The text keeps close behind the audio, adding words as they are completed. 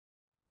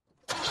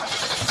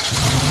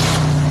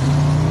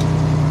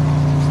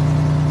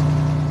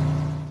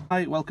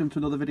Hi, welcome to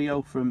another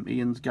video from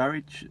Ian's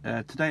Garage.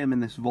 Today I'm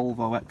in this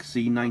Volvo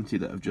XC90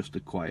 that I've just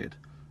acquired.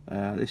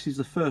 This is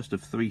the first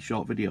of 3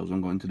 short videos I'm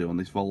going to do on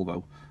this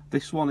Volvo.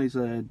 This one is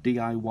a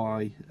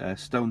DIY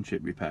stone chip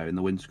repair in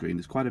the windscreen.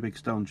 There's quite a big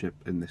stone chip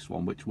in this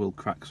one which will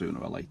crack sooner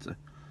or later.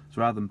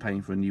 So rather than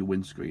paying for a new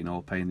windscreen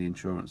or paying the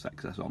insurance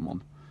excess on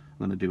one, I'm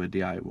going to do a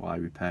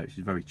DIY repair, which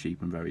is very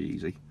cheap and very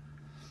easy.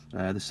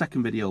 The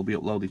second video will be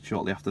uploaded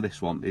shortly after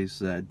this one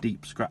is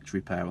deep scratch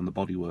repair on the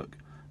bodywork.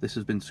 This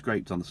has been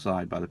scraped on the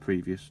side by the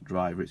previous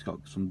driver. It's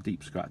got some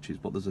deep scratches,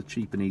 but there's a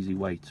cheap and easy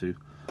way to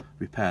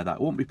repair that.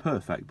 It won't be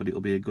perfect, but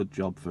it'll be a good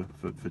job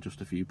for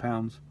just a few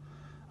pounds.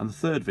 And the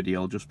third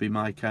video will just be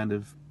my kind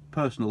of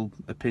personal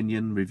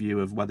opinion review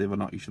of whether or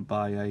not you should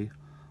buy a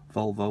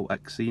Volvo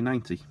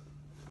XC90.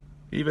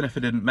 Even if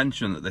I didn't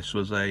mention that this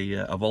was a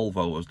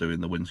Volvo I was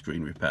doing the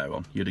windscreen repair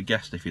on, you'd have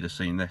guessed if you'd have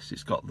seen this.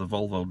 It's got the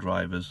Volvo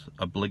driver's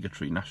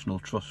obligatory National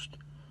Trust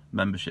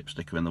membership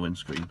sticker in the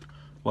windscreen.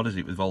 What is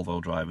it with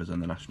Volvo drivers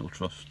and the National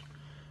Trust?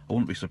 I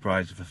wouldn't be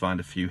surprised if I find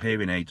a few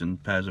hearing aids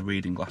and pairs of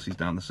reading glasses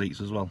down the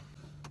seats as well.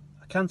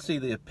 I can see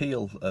the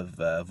appeal of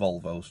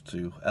Volvos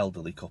to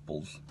elderly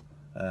couples.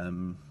 A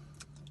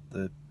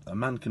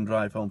man can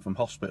drive home from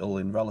hospital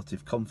in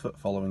relative comfort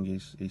following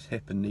his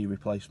hip and knee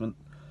replacement,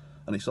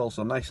 and it's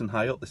also nice and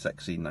high up, this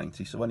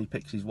XC90, so when he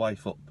picks his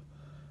wife up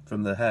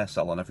from the hair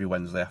salon every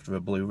Wednesday after a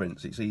blue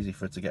rinse, it's easy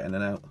for her to get in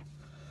and out.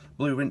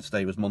 Blue rinse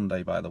day was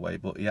Monday, by the way,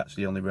 but he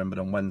actually only remembered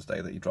on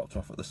Wednesday that he dropped her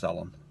off at the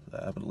salon.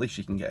 But at least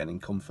she can get in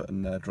comfort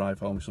and drive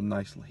home with some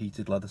nice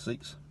heated leather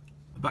seats.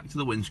 Back to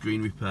the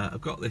windscreen repair.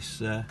 I've got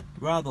this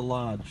rather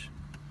large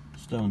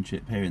stone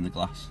chip here in the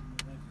glass.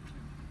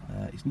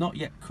 It's not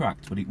yet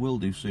cracked, but it will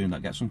do soon. I'll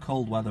get some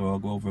cold weather or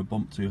go over a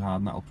bump too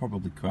hard and that'll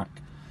probably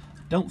crack.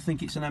 I don't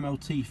think it's an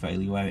MOT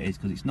failure where it is,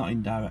 because it's not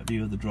in direct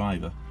view of the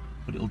driver,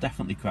 but it'll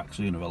definitely crack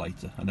sooner or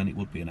later, and then it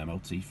would be an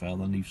MOT fail.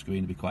 The new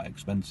screen would be quite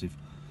expensive.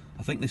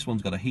 I think this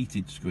one's got a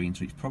heated screen,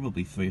 so it's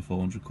probably 300 or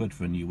 400 quid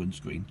for a new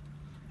windscreen.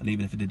 And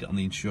even if I did it on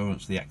the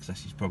insurance, the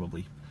excess is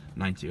probably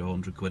 90 or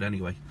 100 quid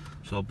anyway.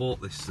 So I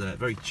bought this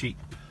very cheap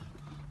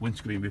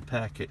windscreen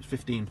repair kit.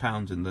 It's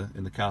 £15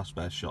 in the car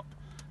spares shop.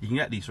 You can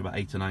get these for about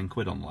 8 or 9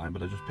 quid online,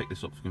 but I just picked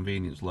this up for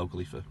convenience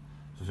locally for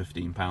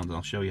 £15, and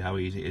I'll show you how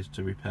easy it is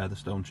to repair the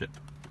stone chip.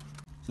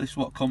 So this is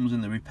what comes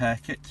in the repair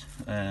kit.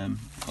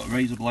 Got a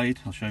razor blade.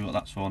 I'll show you what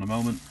that's for in a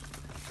moment.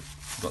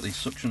 Got these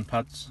suction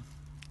pads.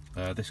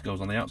 This goes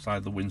on the outside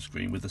of the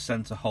windscreen with the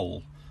centre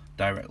hole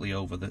directly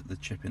over the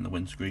chip in the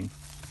windscreen.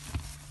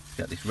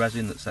 Get this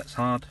resin that sets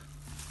hard,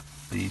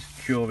 these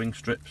curing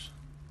strips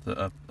that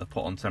are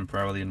put on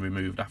temporarily and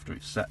removed after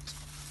it's set,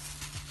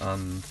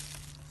 and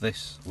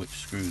this which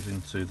screws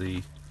into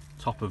the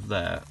top of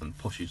there and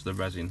pushes the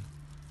resin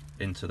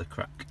into the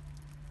crack.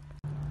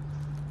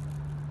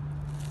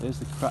 Here's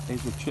the crack,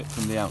 here's the chip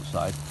from the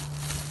outside.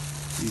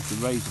 Use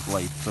the razor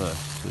blade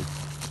first to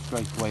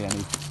scrape away any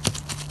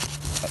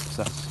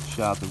excess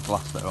shards of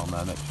glass that are on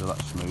there, make sure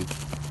that's smooth.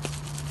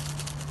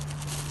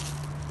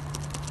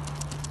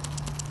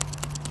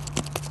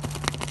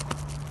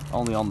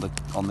 Only on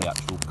the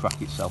actual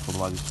crack itself,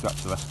 otherwise you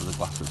scratch the rest of the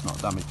glass that's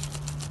not damaged.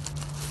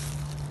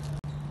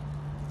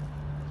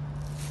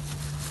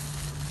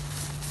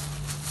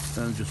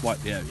 Then just wipe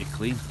the area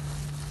clean.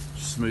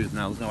 Smooth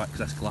now, there's no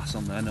excess glass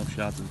on there, no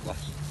shards of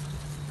glass.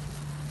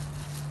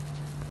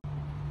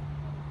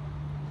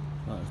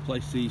 Right, I've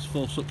placed these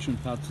 4 suction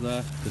pads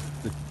there.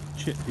 The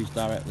chip is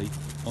directly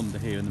under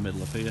here in the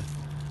middle of here,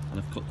 and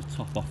I've cut the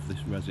top off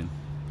this resin.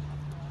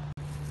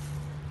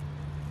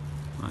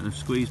 Right, and I've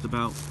squeezed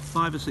about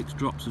 5 or 6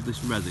 drops of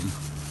this resin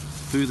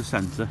through the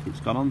centre.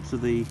 It's gone into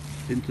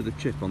the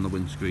chip on the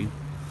windscreen,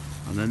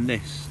 and then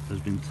this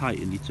has been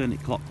tightened. You turn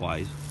it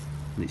clockwise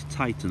and it's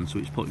tightened, so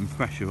it's putting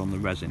pressure on the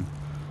resin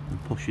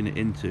and pushing it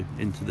into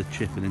the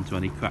chip and into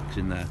any cracks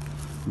in there.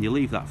 And you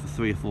leave that for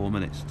 3 or 4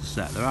 minutes to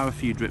set. There are a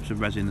few drips of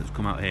resin that's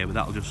come out here, but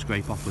that'll just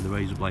scrape off with the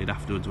razor blade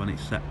afterwards when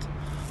it's set. So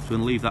we're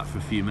going to leave that for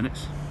a few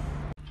minutes.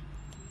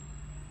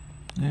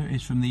 There it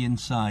is from the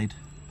inside.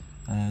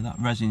 That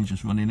resin's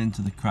just running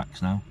into the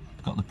cracks now.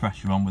 Got the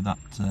pressure on with that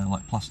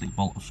like plastic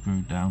bolt I've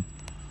screwed down.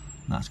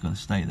 And that's going to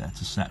stay there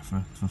to set for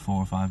 4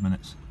 or 5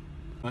 minutes.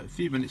 Right, a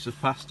few minutes have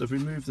passed. I've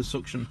removed the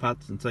suction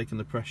pads and taken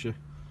the pressure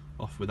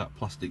off with that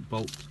plastic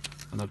bolt,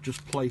 and I've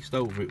just placed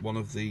over it one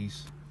of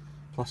these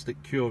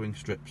plastic curing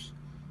strips.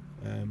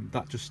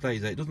 That just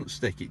stays there, it doesn't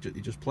stick,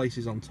 it just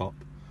places on top,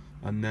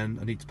 and then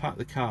I need to park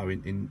the car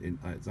in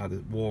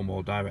either warm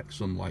or direct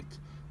sunlight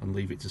and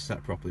leave it to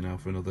set properly now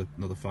for another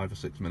 5 or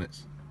 6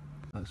 minutes.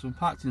 Right, so I'm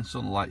parked in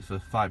sunlight for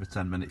 5 or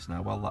 10 minutes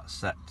now while that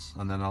sets,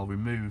 and then I'll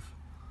remove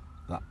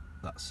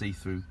that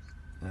see-through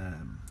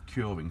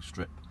curing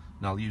strip,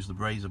 and I'll use the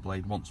razor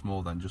blade once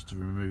more then just to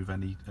remove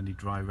any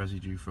dry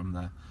residue from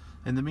there.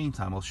 In the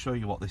meantime, I'll show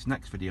you what this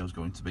next video is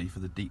going to be for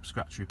the deep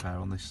scratch repair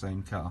on this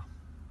same car.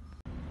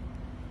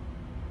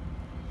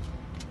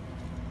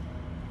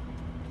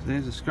 So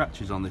there's the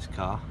scratches on this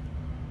car.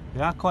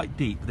 They are quite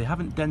deep, they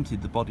haven't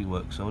dented the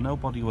bodywork, so no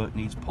bodywork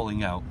needs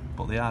pulling out,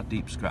 but they are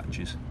deep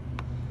scratches.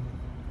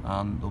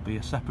 and there'll be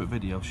a separate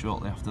video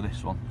shortly after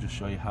this one, just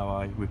show you how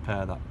I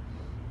repair that.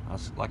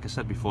 As like I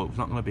said before, it's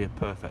not going to be a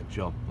perfect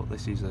job, but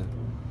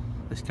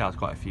this car's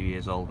quite a few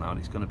years old now, and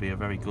it's going to be a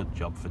very good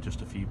job for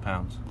just a few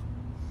pounds.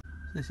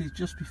 This is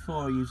just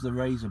before I use the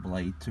razor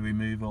blade to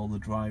remove all the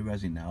dry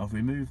resin. Now I've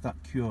removed that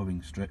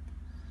curing strip.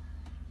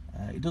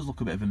 It does look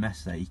a bit of a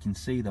mess there. You can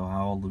see though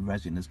how all the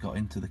resin has got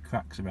into the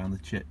cracks around the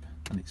chip,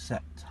 and it's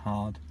set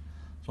hard.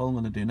 So all I'm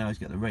going to do now is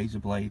get the razor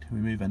blade,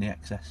 remove any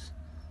excess,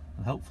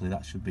 and hopefully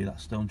that should be that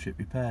stone chip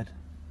repaired.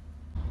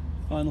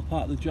 Final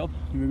part of the job,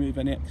 remove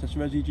any excess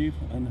residue,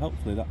 and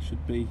hopefully that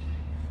should be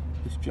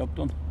this job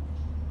done.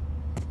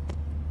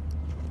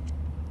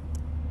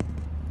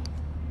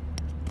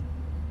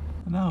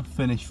 And now I've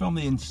finished. From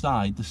the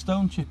inside, the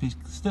stone chip is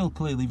still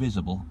clearly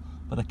visible,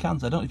 but I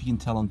don't know if you can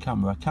tell on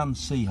camera, I can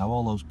see how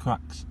all those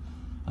cracks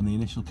and the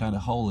initial kind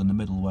of hole in the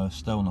middle where a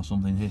stone or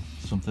something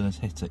has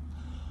hit it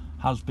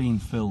has been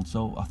filled.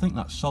 So I think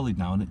that's solid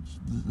now, and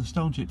the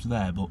stone chip's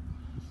there, but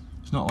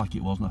it's not like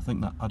it was, and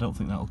I don't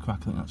think that'll crack.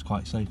 I think that's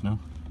quite safe now.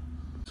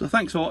 So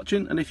thanks for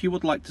watching, and if you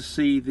would like to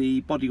see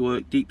the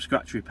bodywork deep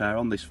scratch repair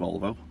on this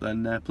Volvo,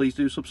 then please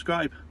do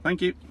subscribe.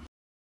 Thank you.